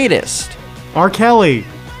the greatest. R. Kelly,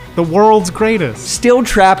 the world's greatest. Still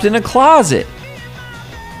trapped in a closet.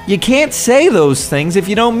 You can't say those things if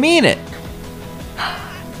you don't mean it.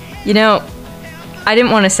 You know, I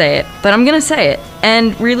didn't want to say it, but I'm going to say it.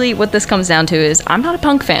 And really what this comes down to is I'm not a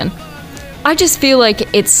punk fan. I just feel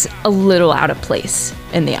like it's a little out of place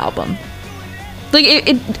in the album. Like,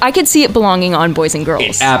 I could see it belonging on Boys and Girls.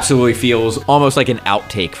 It absolutely feels almost like an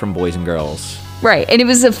outtake from Boys and Girls. Right, and it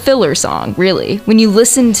was a filler song, really. When you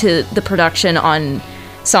listen to the production on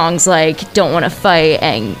songs like Don't Wanna Fight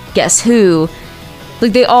and Guess Who,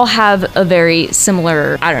 like, they all have a very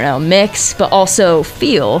similar, I don't know, mix, but also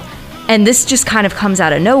feel. And this just kind of comes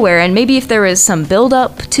out of nowhere, and maybe if there was some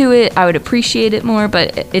build-up to it, I would appreciate it more,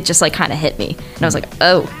 but it just, like, kind of hit me. And I was like,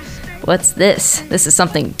 oh, what's this? This is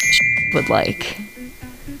something would like.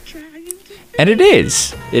 And it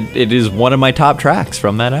is. It is one of my top tracks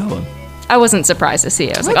from that album. I wasn't surprised to see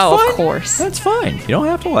it. I was like, oh, of course. That's fine. You don't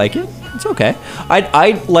have to like it. It's okay.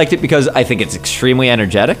 I liked it because I think it's extremely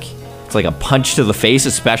energetic. It's like a punch to the face,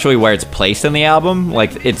 especially where it's placed in the album.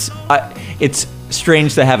 Like, it's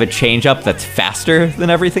strange to have a change up that's faster than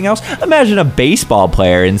everything else. Imagine a baseball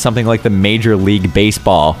player in something like the Major League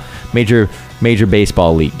Baseball, Major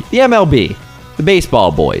Baseball League, the MLB, the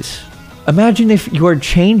baseball boys. Imagine if your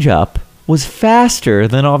change up was faster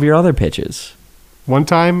than all of your other pitches. One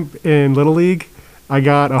time in Little League, I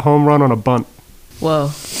got a home run on a bunt.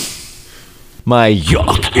 Whoa. My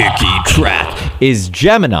yuck icky track is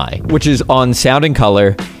Gemini, which is on Sound and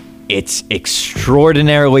Color. It's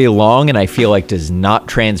extraordinarily long and I feel like does not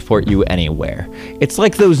transport you anywhere. It's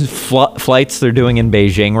like those flights they're doing in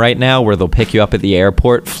Beijing right now where they'll pick you up at the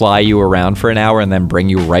airport, fly you around for an hour, and then bring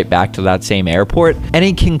you right back to that same airport.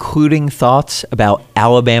 Any concluding thoughts about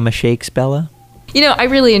Alabama Shakes, Bella? You know, I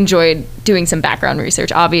really enjoyed doing some background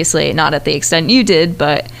research. Obviously, not at the extent you did,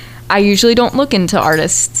 but I usually don't look into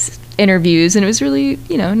artists' interviews, and it was really,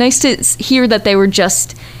 you know, nice to hear that they were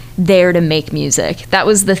just there to make music. That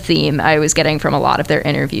was the theme I was getting from a lot of their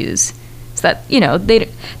interviews. So that, you know,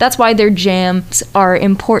 that's why their jams are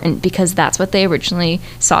important, because that's what they originally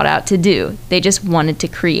sought out to do. They just wanted to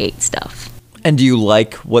create stuff. And do you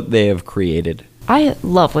like what they have created? I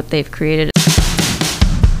love what they've created.